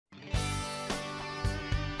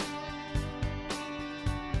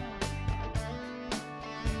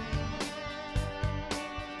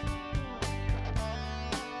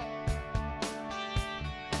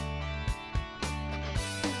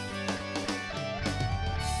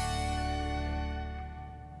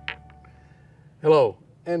Hello,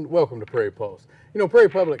 and welcome to Prairie Pulse. You know, Prairie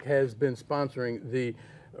Public has been sponsoring the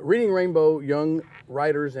Reading Rainbow Young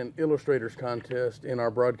Writers and Illustrators Contest in our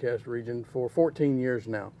broadcast region for 14 years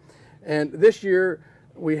now. And this year,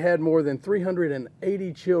 we had more than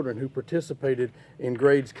 380 children who participated in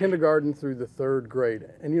grades kindergarten through the third grade.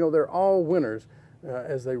 And you know, they're all winners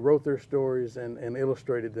as they wrote their stories and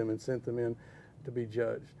illustrated them and sent them in to be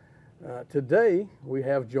judged. Today, we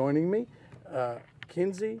have joining me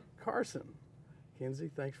Kenzie Carson.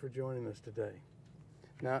 Kenzie, thanks for joining us today.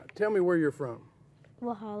 Now, tell me where you're from.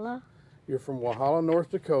 Walhalla. You're from Walhalla,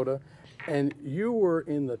 North Dakota, and you were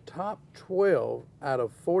in the top 12 out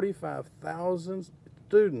of 45,000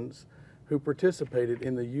 students who participated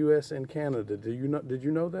in the U.S. and Canada. Did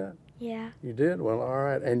you know that? Yeah. You did? Well, all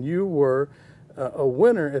right. And you were a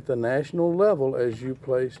winner at the national level as you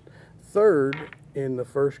placed third in the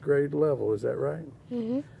first grade level. Is that right?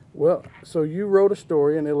 Mm-hmm. Well, so you wrote a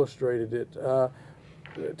story and illustrated it.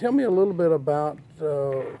 Tell me a little bit about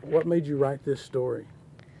what made you write this story.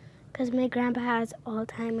 Because my grandpa has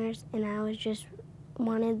Alzheimer's, and I was just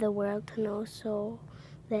wanted the world to know so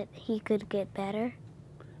that he could get better.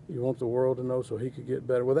 You want the world to know so he could get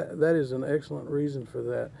better. Well, that is an excellent reason for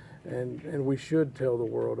that, and we should tell the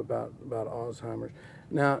world about Alzheimer's.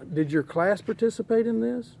 Now, did your class participate in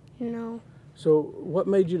this? No. So what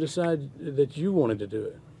made you decide that you wanted to do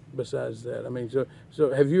it besides that? I mean,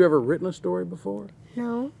 so have you ever written a story before?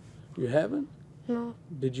 No. You haven't? No.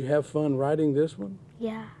 Did you have fun writing this one?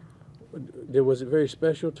 Yeah. Was it very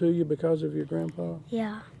special to you because of your grandpa?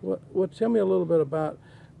 Yeah. What? Tell me a little bit about,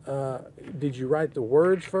 did you write the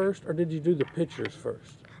words first or did you do the pictures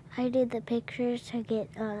first? I did the pictures to get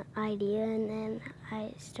an idea, and then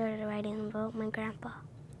I started writing about my grandpa.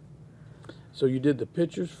 So you did the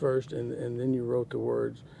pictures first, and then you wrote the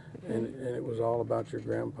words, and it was all about your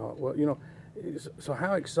grandpa. Well, you know, so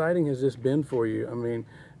how exciting has this been for you? I mean,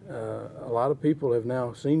 a lot of people have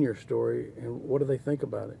now seen your story, and what do they think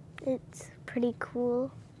about it? It's pretty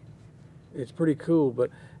cool. It's pretty cool, but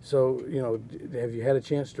so, you know, have you had a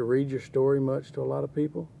chance to read your story much to a lot of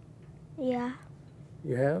people? Yeah.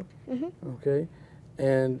 You have? Mm-hmm. Okay.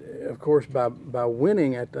 And, of course, by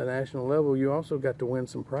winning at the national level, you also got to win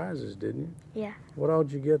some prizes, didn't you? Yeah. What all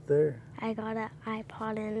did you get there? I got an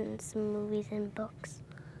iPod and some movies and books.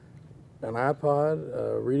 An iPod,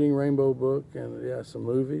 a Reading Rainbow book, and, yeah, some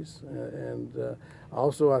movies. And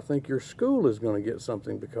also, I think your school is going to get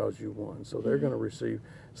something because you won. So they're going to receive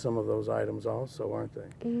some of those items also, aren't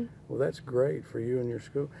they? Mm-hmm. Well, that's great for you and your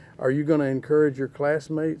school. Are you going to encourage your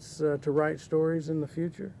classmates to write stories in the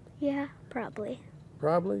future? Yeah, probably.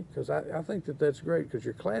 Probably, because I think that's great, because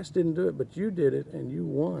your class didn't do it, but you did it, and you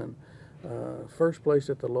won first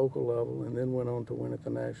place at the local level and then went on to win at the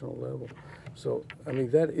national level. So, I mean,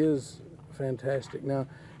 that is fantastic. Now,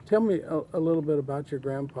 tell me a little bit about your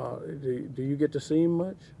grandpa. Do you get to see him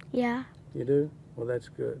much? Yeah. You do? Well, that's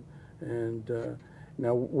good. And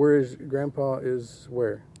now, where is Grandpa is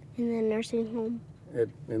where? In the nursing home.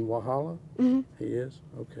 In Walhalla? Mm-hmm. He is?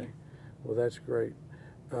 Okay. Well, that's great.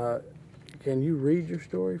 Can you read your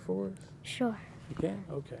story for us? Sure. You can?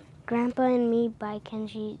 Okay. Grandpa and Me by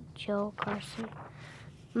Kenzie Carson.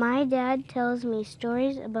 My dad tells me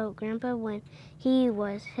stories about Grandpa when he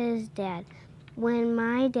was his dad. When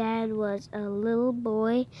my dad was a little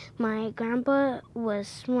boy, my grandpa was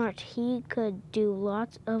smart. He could do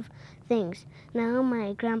lots of things. Now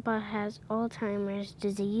my grandpa has Alzheimer's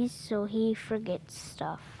disease, so he forgets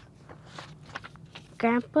stuff.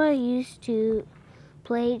 Grandpa used to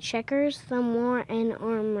play checkers some more and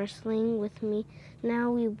arm wrestling with me. Now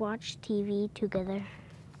we watch TV together.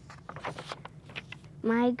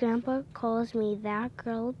 My grandpa calls me that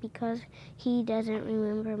girl because he doesn't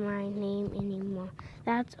remember my name anymore.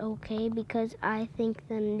 That's okay because I think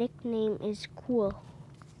the nickname is cool.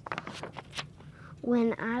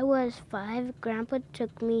 When I was 5, Grandpa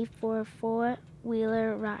took me for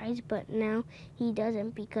four-wheeler rides, but now he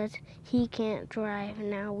doesn't because he can't drive.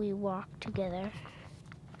 Now we walk together.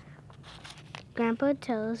 Grandpa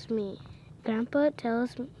tells me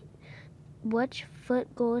which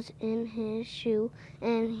foot goes in his shoe,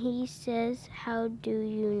 and he says, "How do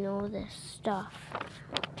you know this stuff?"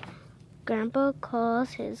 Grandpa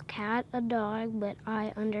calls his cat a dog, but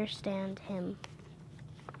I understand him.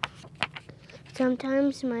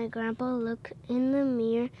 Sometimes my grandpa looks in the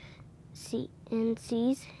mirror and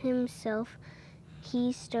sees himself.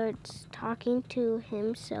 He starts talking to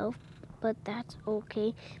himself, but that's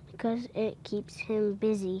okay because it keeps him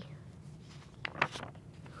busy.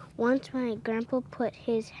 Once my grandpa put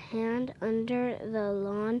his hand under the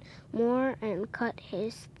lawn mower and cut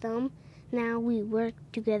his thumb. Now we work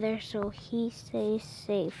together so he stays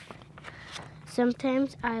safe.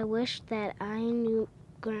 Sometimes I wish that I knew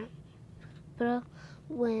Grandpa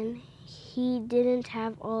when he didn't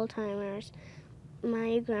have Alzheimer's.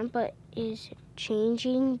 My grandpa is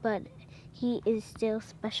changing, but he is still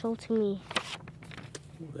special to me.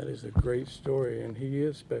 Well, that is a great story, and he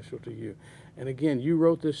is special to you. And again, you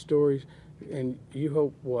wrote this story, and you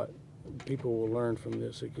hope what? People will learn from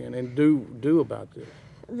this again and do about this.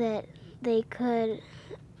 That they could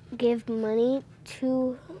give money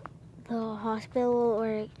to the hospital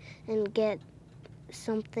and get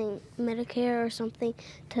something, Medicare or something,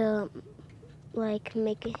 to like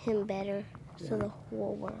make him better. So the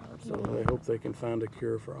whole world. So they hope they can find a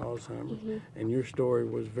cure for Alzheimer's. And your story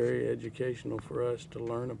was very educational for us to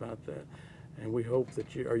learn about that. And we hope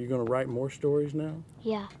that are you going to write more stories now?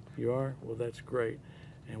 Yeah. You are? Well, that's great.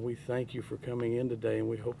 And we thank you for coming in today, and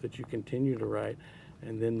we hope that you continue to write,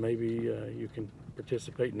 and then maybe you can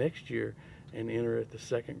participate next year and enter at the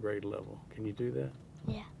 2nd grade level. Can you do that?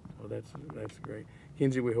 Yeah. Well, that's great.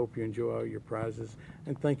 Kenzie, we hope you enjoy all your prizes,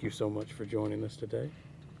 and thank you so much for joining us today.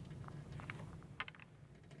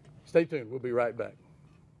 Stay tuned. We'll be right back.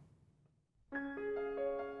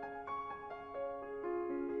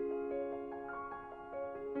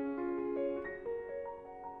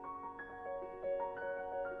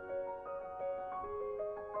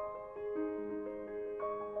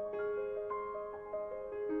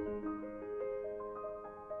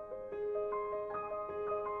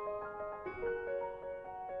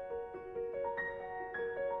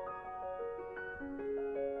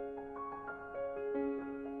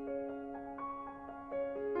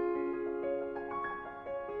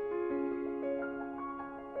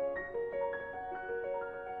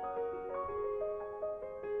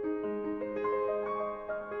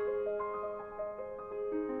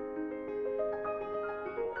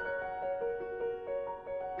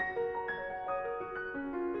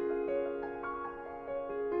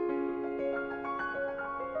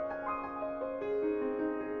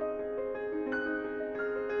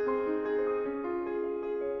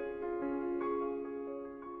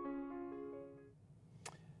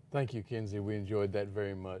 Thank you, Kenzie. We enjoyed that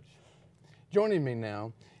very much. Joining me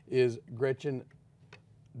now is Gretchen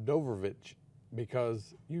Doverovich,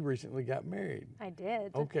 because you recently got married. I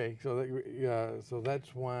did. Okay, so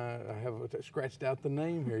that's why I have scratched out the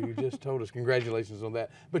name here. You just told us. Congratulations on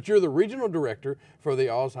that. But you're the regional director for the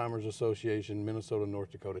Alzheimer's Association Minnesota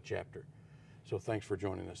North Dakota chapter. So thanks for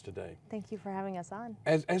joining us today. Thank you for having us on.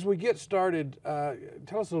 As we get started,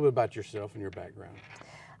 tell us a little bit about yourself and your background.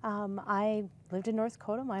 I lived in North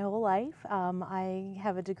Dakota my whole life. I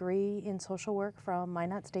have a degree in social work from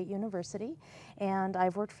Minot State University, and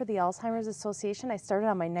I've worked for the Alzheimer's Association. I started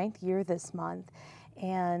on my 9th year this month,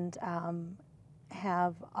 and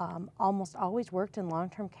have almost always worked in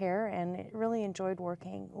long-term care, and really enjoyed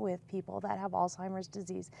working with people that have Alzheimer's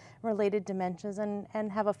disease, related dementias,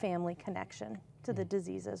 and have a family connection to the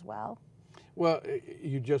disease as well. Well,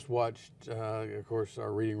 you just watched, of course,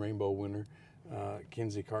 our Reading Rainbow winner,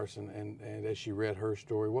 Kenzie Carson, and as she read her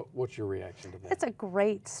story, what's your reaction to that? It's a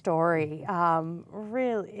great story,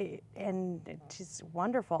 really, and she's a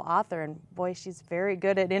wonderful author, and boy, she's very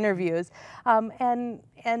good at interviews. And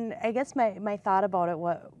I guess my thought about it,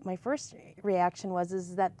 what my first reaction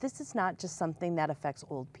is that this is not just something that affects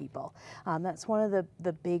old people. That's one of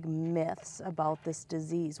the big myths about this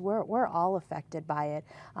disease. We're all affected by it.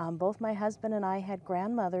 Both my husband and I had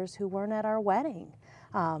grandmothers who weren't at our wedding.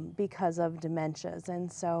 Because of dementias,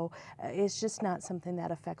 and so it's just not something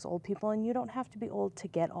that affects old people, and you don't have to be old to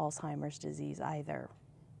get Alzheimer's disease either.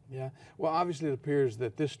 Yeah, well, obviously it appears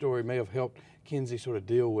that this story may have helped Kenzie sort of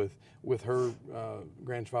deal with her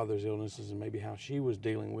grandfather's illnesses and maybe how she was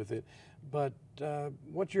dealing with it, but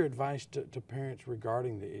what's your advice to parents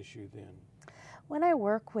regarding the issue then? When I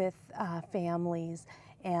work with families,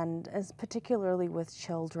 and particularly with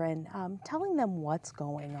children, telling them what's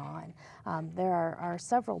going on. There are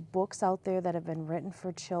several books out there that have been written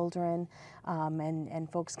for children,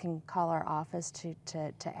 and folks can call our office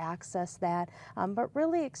to access that, but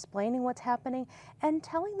really explaining what's happening and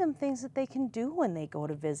telling them things that they can do when they go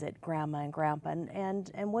to visit Grandma and Grandpa,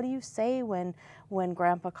 and what do you say when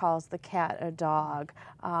Grandpa calls the cat a dog?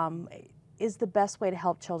 Is the best way to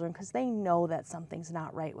help children, because they know that something's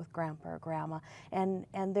not right with Grandpa or Grandma, and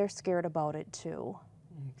they're scared about it too.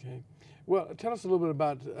 Okay. Well, tell us a little bit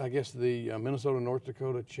about, I guess, the Minnesota North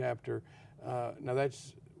Dakota chapter. Now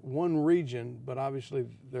that's one region, but obviously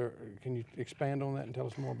can you expand on that and tell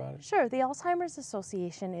us more about it? Sure. The Alzheimer's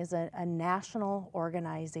Association is a national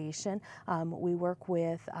organization. We work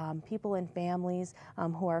with people and families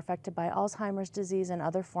who are affected by Alzheimer's disease and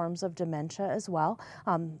other forms of dementia as well.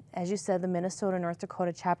 As you said, the Minnesota, North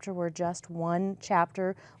Dakota chapter, we're just one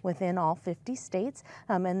chapter within all 50 states.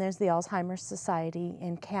 And there's the Alzheimer's Society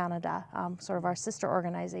in Canada, sort of our sister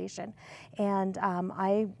organization. And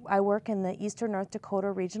I work in the Eastern North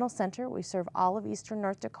Dakota Regional Center. We serve all of Eastern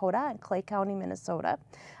North Dakota and Clay County, Minnesota.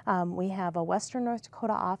 We have a Western North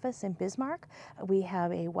Dakota office in Bismarck. We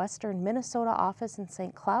have a Western Minnesota office in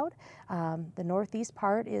St. Cloud. The northeast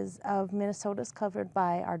part of Minnesota is covered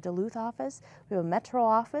by our Duluth office. We have a metro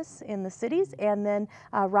office in the cities, and then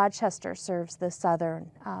Rochester serves the southern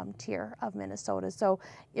tier of Minnesota. So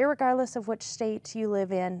irregardless of which state you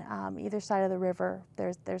live in, either side of the river,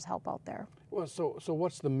 there's help out there. Well, so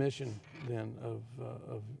what's the mission then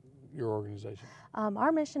of your organization?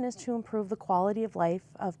 Our mission is to improve the quality of life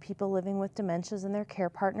of people living with dementias and their care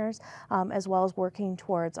partners, as well as working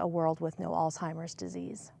towards a world with no Alzheimer's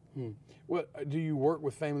disease. Well, do you work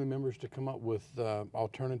with family members to come up with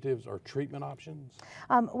alternatives or treatment options?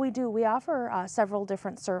 We do. We offer several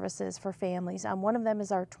different services for families. One of them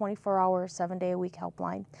is our 24-hour, 7-day-a-week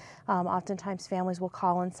helpline. Oftentimes families will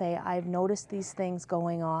call and say, I've noticed these things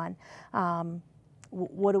going on.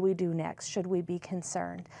 What do we do next? Should we be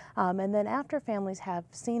concerned? And then after families have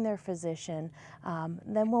seen their physician,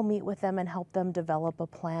 then we'll meet with them and help them develop a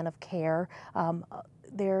plan of care.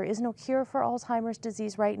 There is no cure for Alzheimer's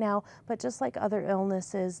disease right now, but just like other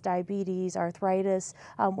illnesses, diabetes, arthritis,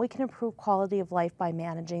 we can improve quality of life by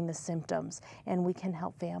managing the symptoms, and we can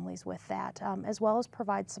help families with that, as well as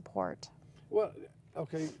provide support. Well,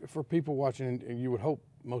 okay, for people watching, and you would hope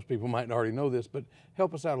most people might already know this, but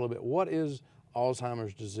help us out a little bit. What is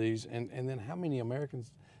Alzheimer's disease, and then how many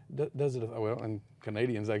Americans does it, well, and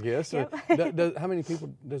Canadians, I guess, Yep. How many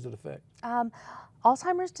people does it affect?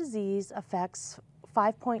 Alzheimer's disease affects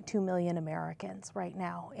 5.2 million Americans right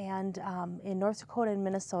now, and in North Dakota and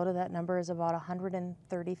Minnesota that number is about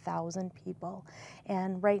 130,000 people,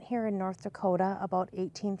 and right here in North Dakota about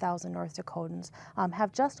 18,000 North Dakotans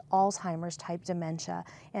have just Alzheimer's type dementia,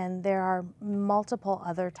 and there are multiple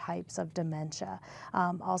other types of dementia.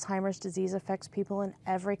 Alzheimer's disease affects people in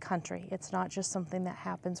every country. It's not just something that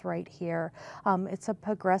happens right here. It's a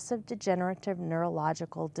progressive degenerative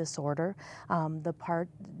neurological disorder.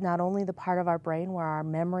 Not only the part of our brain where our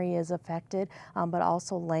memory is affected, but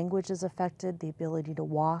also language is affected, the ability to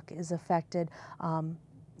walk is affected.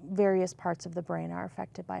 Various parts of the brain are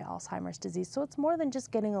affected by Alzheimer's disease. So it's more than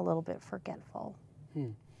just getting a little bit forgetful.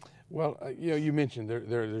 Well, you mentioned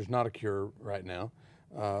there's not a cure right now,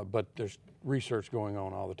 but there's research going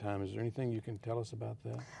on all the time. Is there anything you can tell us about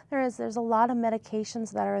that? There's a lot of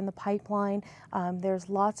medications that are in the pipeline. There's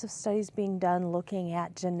lots of studies being done looking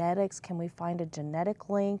at genetics. Can we find a genetic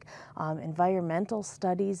link? Environmental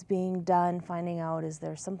studies being done, finding out is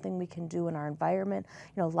there something we can do in our environment.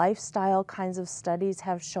 Lifestyle kinds of studies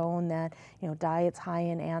have shown that diets high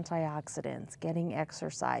in antioxidants, getting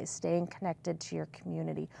exercise, staying connected to your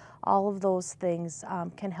community, all of those things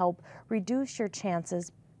can help reduce your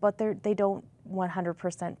chances, but they don't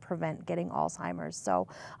 100% prevent getting Alzheimer's. So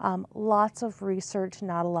lots of research,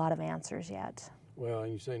 not a lot of answers yet. Well,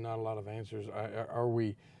 and you say not a lot of answers. Are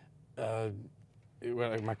we, well,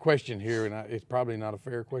 my question here, and it's probably not a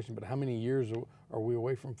fair question, but how many years are we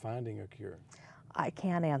away from finding a cure? I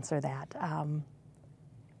can't answer that.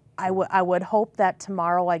 I would hope that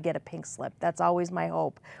tomorrow I get a pink slip. That's always my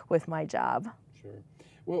hope with my job. Sure.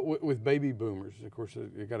 Well, with baby boomers, of course,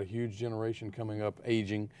 you've got a huge generation coming up,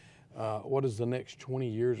 aging. What does the next 20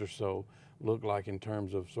 years or so look like in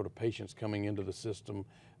terms of sort of patients coming into the system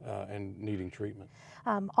and needing treatment?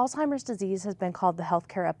 Alzheimer's disease has been called the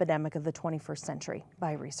healthcare epidemic of the 21st century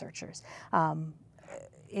by researchers.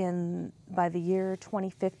 By the year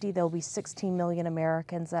 2050, there'll be 16 million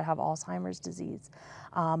Americans that have Alzheimer's disease.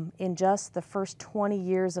 In just the first 20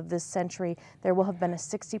 years of this century, there will have been a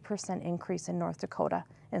 60% increase in North Dakota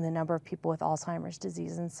in the number of people with Alzheimer's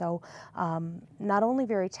disease. And so not only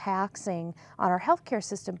very taxing on our healthcare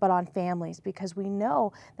system, but on families, because we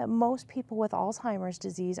know that most people with Alzheimer's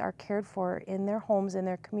disease are cared for in their homes, in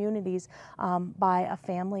their communities, by a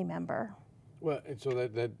family member. Well, and so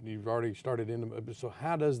that you've already started so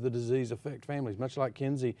how does the disease affect families? Much like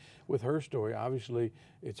Kenzie with her story, obviously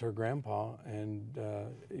it's her grandpa, and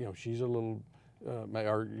she's a little,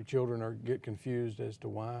 our children get confused as to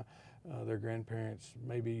why their grandparents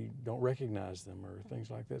maybe don't recognize them or things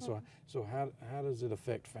like that. So how does it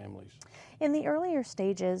affect families? In the earlier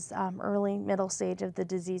stages, early middle stage of the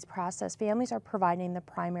disease process, families are providing the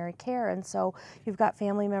primary care, and so you've got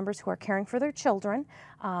family members who are caring for their children,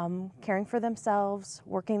 caring for themselves,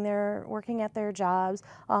 working at their jobs,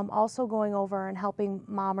 also going over and helping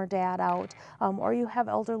mom or dad out, or you have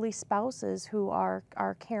elderly spouses who are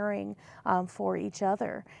caring for each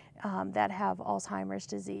other that have Alzheimer's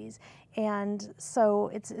disease. And so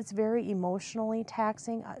it's very emotionally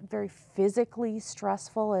taxing, very physically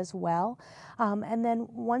stressful as well. And then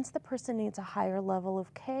once the person needs a higher level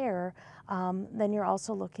of care, then you're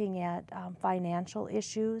also looking at financial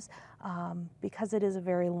issues. Because it is a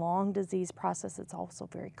very long disease process, it's also a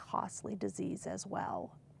very costly disease as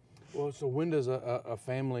well. Well, so when does a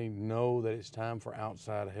family know that it's time for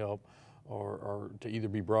outside help, or to either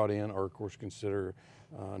be brought in or, of course, consider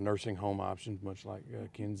nursing home options, much like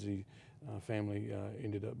Kenzie family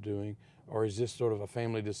ended up doing? Or is this sort of a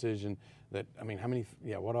family decision that, I mean,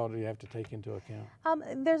 what all do you have to take into account?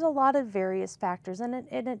 There's a lot of various factors, and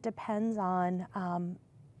it depends on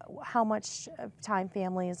how much time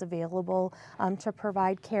family is available to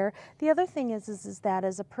provide care. The other thing is that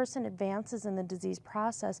as a person advances in the disease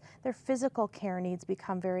process, their physical care needs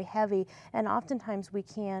become very heavy, and oftentimes we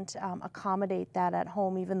can't accommodate that at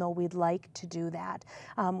home, even though we'd like to do that.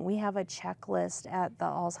 We have a checklist at the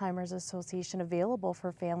Alzheimer's Association available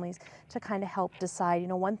for families to kind of help decide. You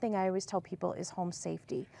know, one thing I always tell people is home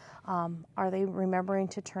safety. Are they remembering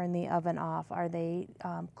to turn the oven off? Are they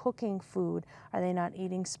cooking food? Are they not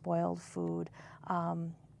eating spoiled food?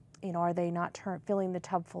 You know, are they not filling the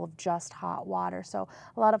tub full of just hot water? So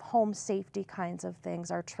a lot of home safety kinds of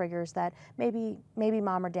things are triggers that maybe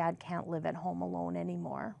mom or dad can't live at home alone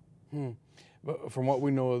anymore. But from what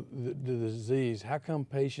we know of the disease, how come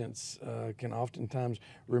patients can oftentimes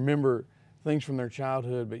remember things from their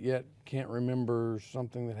childhood, but yet can't remember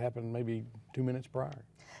something that happened maybe 2 minutes prior?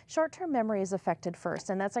 Short-term memory is affected first,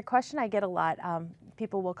 and that's a question I get a lot.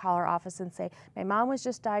 People will call our office and say, my mom was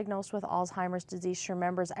just diagnosed with Alzheimer's disease. She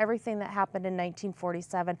remembers everything that happened in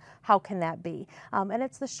 1947. How can that be? And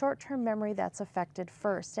it's the short-term memory that's affected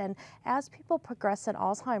first. And as people progress in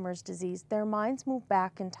Alzheimer's disease, their minds move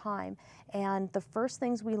back in time. And the first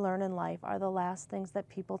things we learn in life are the last things that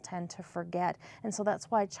people tend to forget. And so that's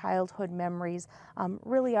why childhood memories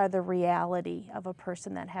really are the reality of a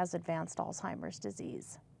person that has advanced Alzheimer's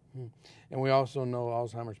disease. And we also know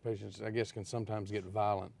Alzheimer's patients, I guess, can sometimes get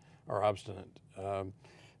violent or obstinate.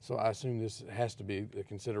 So I assume this has to be a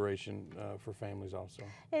consideration for families also.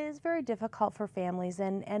 It is very difficult for families,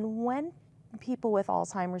 and when people with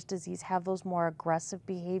Alzheimer's disease have those more aggressive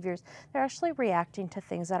behaviors, they're actually reacting to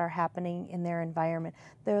things that are happening in their environment.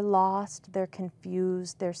 They're lost, they're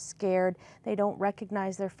confused, they're scared, they don't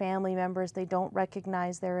recognize their family members, they don't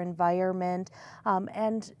recognize their environment,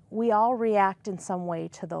 and we all react in some way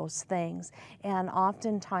to those things, and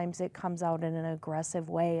oftentimes it comes out in an aggressive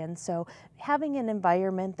way. And so having an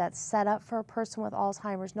environment that's set up for a person with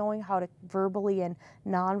Alzheimer's, knowing how to verbally and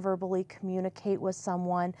non-verbally communicate with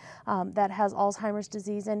someone that has Alzheimer's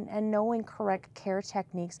disease, and knowing correct care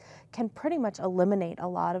techniques can pretty much eliminate a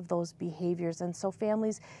lot of those behaviors. And so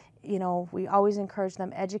families, you know, we always encourage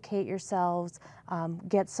them, educate yourselves,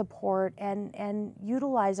 get support, and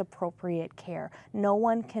utilize appropriate care. No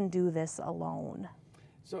one can do this alone.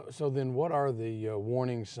 So then what are the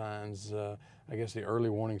warning signs, I guess the early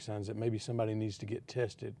warning signs that maybe somebody needs to get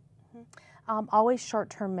tested? Always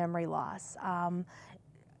short-term memory loss.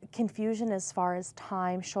 Confusion as far as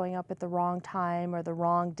time, showing up at the wrong time or the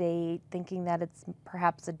wrong date, thinking that it's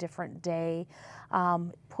perhaps a different day,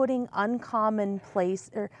 putting common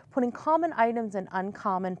items in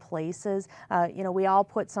uncommon places. You know, we all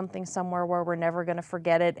put something somewhere where we're never going to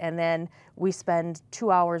forget it, and then we spend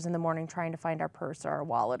 2 hours in the morning trying to find our purse or our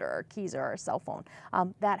wallet or our keys or our cell phone.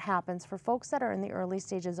 That happens. For folks that are in the early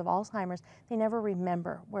stages of Alzheimer's, they never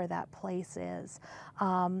remember where that place is.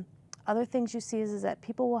 Other things you see is that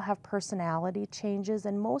people will have personality changes,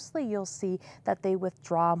 and mostly you'll see that they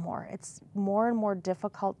withdraw more. It's more and more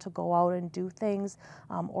difficult to go out and do things,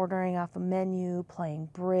 ordering off a menu, playing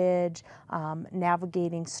bridge,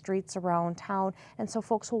 navigating streets around town, and so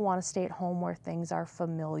folks will want to stay at home where things are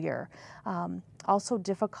familiar. Also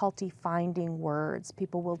difficulty finding words.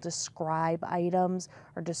 People will describe items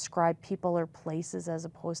or describe people or places as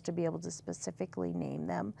opposed to be able to specifically name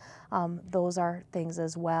them. Those are things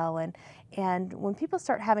as well. And on. And when people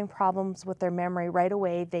start having problems with their memory right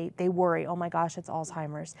away, they worry, oh my gosh, it's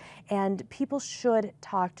Alzheimer's. And people should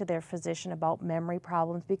talk to their physician about memory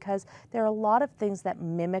problems because there are a lot of things that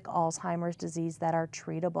mimic Alzheimer's disease that are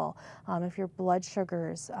treatable. If your blood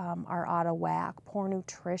sugars are out of whack, poor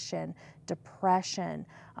nutrition, depression,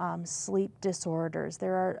 sleep disorders.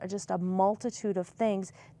 There are just a multitude of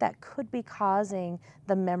things that could be causing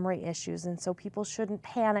the memory issues, and so people shouldn't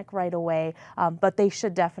panic right away, but they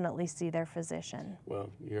should definitely see their physician.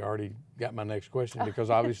 Well, you already got my next question, because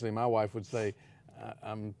obviously my wife would say,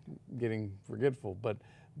 I'm getting forgetful, but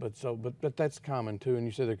that's common too, and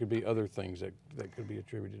you said there could be other things that could be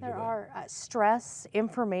attributed to that. There are stress,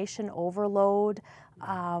 information overload,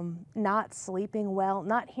 not sleeping well,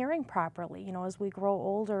 not hearing properly. You know, as we grow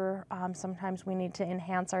older, sometimes we need to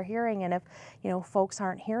enhance our hearing, and if, you know, folks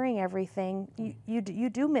aren't hearing everything, you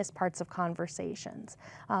do miss parts of conversations,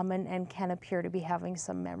 and can appear to be having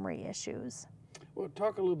some memory issues. Well,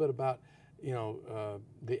 talk a little bit about, you know,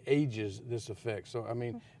 the ages this affects. So, I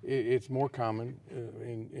mean, it's more common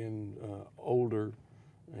in older,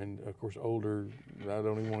 and of course older, I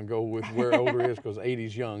don't even want to go with where older is, because 80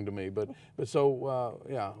 is young to me. But so,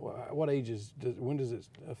 yeah, what ages, when does it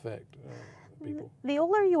affect people? The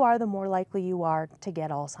older you are, the more likely you are to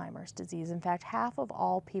get Alzheimer's disease. In fact, half of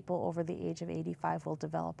all people over the age of 85 will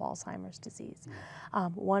develop Alzheimer's disease.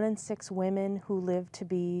 1 in 6 women who live to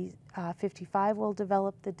be 55 will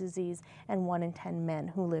develop the disease, and 1 in 10 men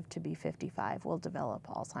who live to be 55 will develop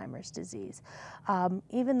Alzheimer's disease.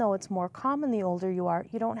 Even though it's more common the older you are,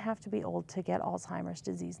 you don't have to be old to get Alzheimer's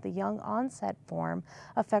disease. The young onset form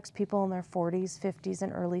affects people in their 40s, 50s,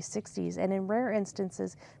 and early 60s, and in rare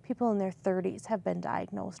instances, people in their 30s have been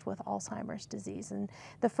diagnosed with Alzheimer's disease. And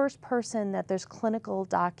the first person that there's clinical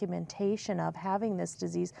documentation of having this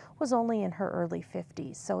disease was only in her early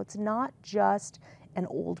 50s. So it's not just an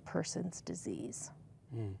old person's disease.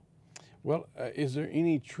 Well, is there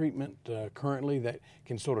any treatment currently that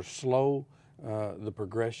can sort of slow the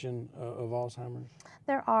progression of Alzheimer's?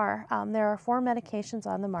 There are 4 medications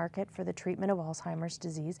on the market for the treatment of Alzheimer's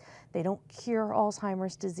disease. They don't cure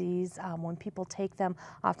Alzheimer's disease. When people take them,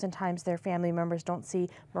 oftentimes their family members don't see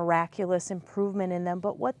miraculous improvement in them,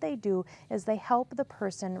 but what they do is they help the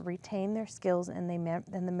person retain their skills and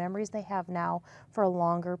the memories they have now for a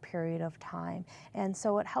longer period of time. And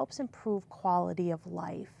so it helps improve quality of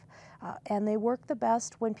life. And they work the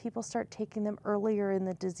best when people start taking them earlier in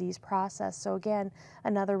the disease process. So again,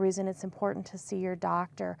 another reason it's important to see your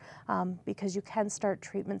doctor, because you can start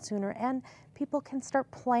treatment sooner and people can start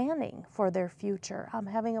planning for their future.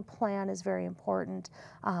 Having a plan is very important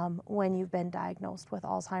when you've been diagnosed with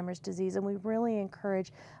Alzheimer's disease, and we really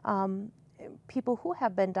encourage people who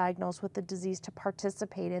have been diagnosed with the disease to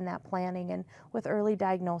participate in that planning, and with early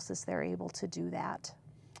diagnosis they're able to do that.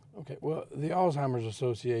 Okay, well, the Alzheimer's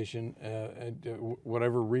Association,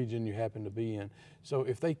 whatever region you happen to be in, so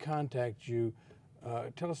if they contact you,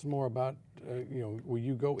 tell us more about, you know, will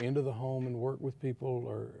you go into the home and work with people,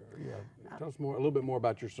 or tell us a little bit more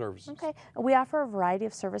about your services. Okay, we offer a variety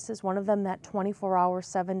of services. One of them, that 24-hour,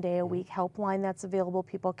 7-day-a-week helpline that's available.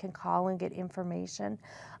 People can call and get information.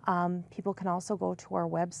 People can also go to our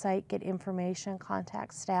website, get information,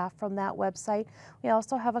 contact staff from that website. We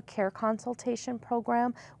also have a care consultation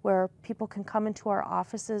program where people can come into our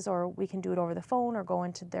offices, or we can do it over the phone or go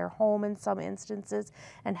into their home in some instances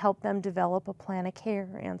and help them develop a plan of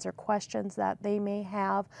care, answer questions that they may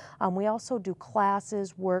have. We also do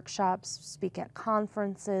classes, workshops, speak at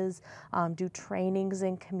conferences, do trainings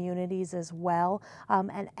in communities as well.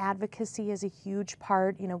 And advocacy is a huge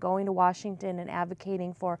part, you know, going to Washington and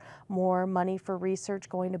advocating for more money for research,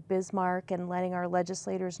 going to Bismarck and letting our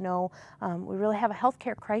legislators know we really have a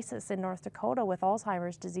healthcare crisis in North Dakota with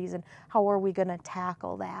Alzheimer's disease, and how are we going to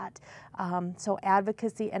tackle that? So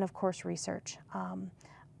advocacy, and of course research.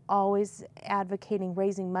 Always advocating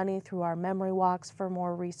raising money through our memory walks for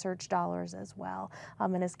more research dollars as well.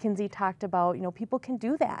 And as Kenzie talked about, you know, people can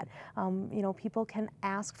do that. You know, people can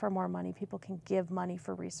ask for more money. People can give money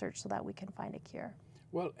for research so that we can find a cure.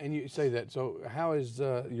 Well, and you say that, so how is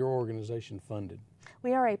your organization funded?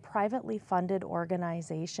 We are a privately funded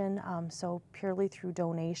organization, so purely through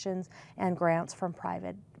donations and grants from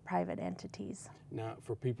private entities. Now,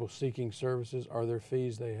 for people seeking services, are there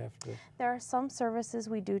fees they have to? There are some services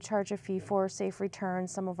we do charge a fee for, safe return,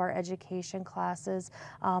 some of our education classes,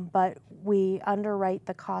 but we underwrite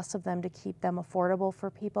the cost of them to keep them affordable for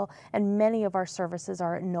people, and many of our services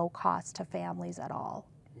are at no cost to families at all.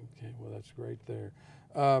 Okay, well, that's great there.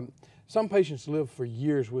 Some patients live for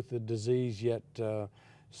years with the disease, yet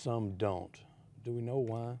some don't. Do we know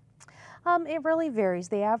why? It really varies.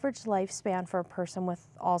 The average lifespan for a person with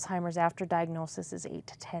Alzheimer's after diagnosis is 8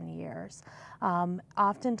 to 10 years.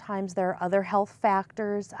 Oftentimes there are other health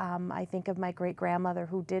factors. I think of my great-grandmother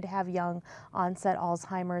who did have young onset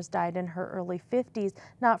Alzheimer's, died in her early 50s,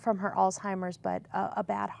 not from her Alzheimer's, but a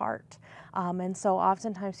bad heart. And so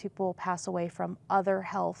oftentimes people will pass away from other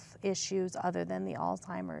health issues other than the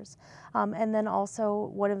Alzheimer's. And then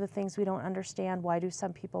also one of the things we don't understand, why do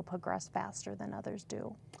some people progress faster than others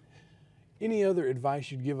do? Any other advice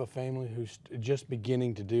you'd give a family who's just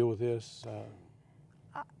beginning to deal with this?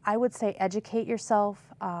 I would say educate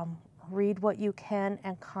yourself, read what you can,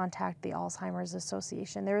 and contact the Alzheimer's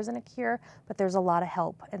Association. There isn't a cure, but there's a lot of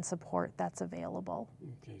help and support that's available.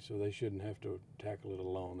 Okay, so they shouldn't have to tackle it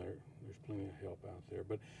alone. There's plenty of help out there.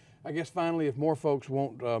 But I guess finally, if more folks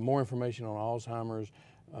want more information on Alzheimer's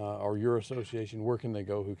or your association, where can they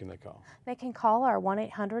go? Who can they call? They can call our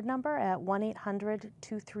 1-800 number at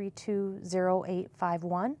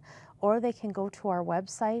 1-800-232-0851, or they can go to our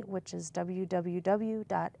website, which is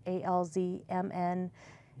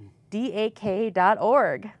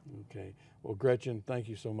www.alzmndak.org. Okay. Well, Gretchen, thank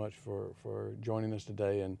you so much for joining us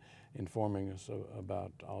today and informing us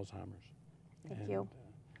about Alzheimer's. Thank you.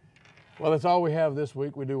 Well, that's all we have this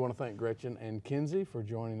week. We do want to thank Gretchen and Kenzie for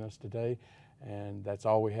joining us today. And that's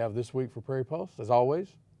all we have this week for Prairie Pulse. As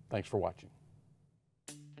always, thanks for watching.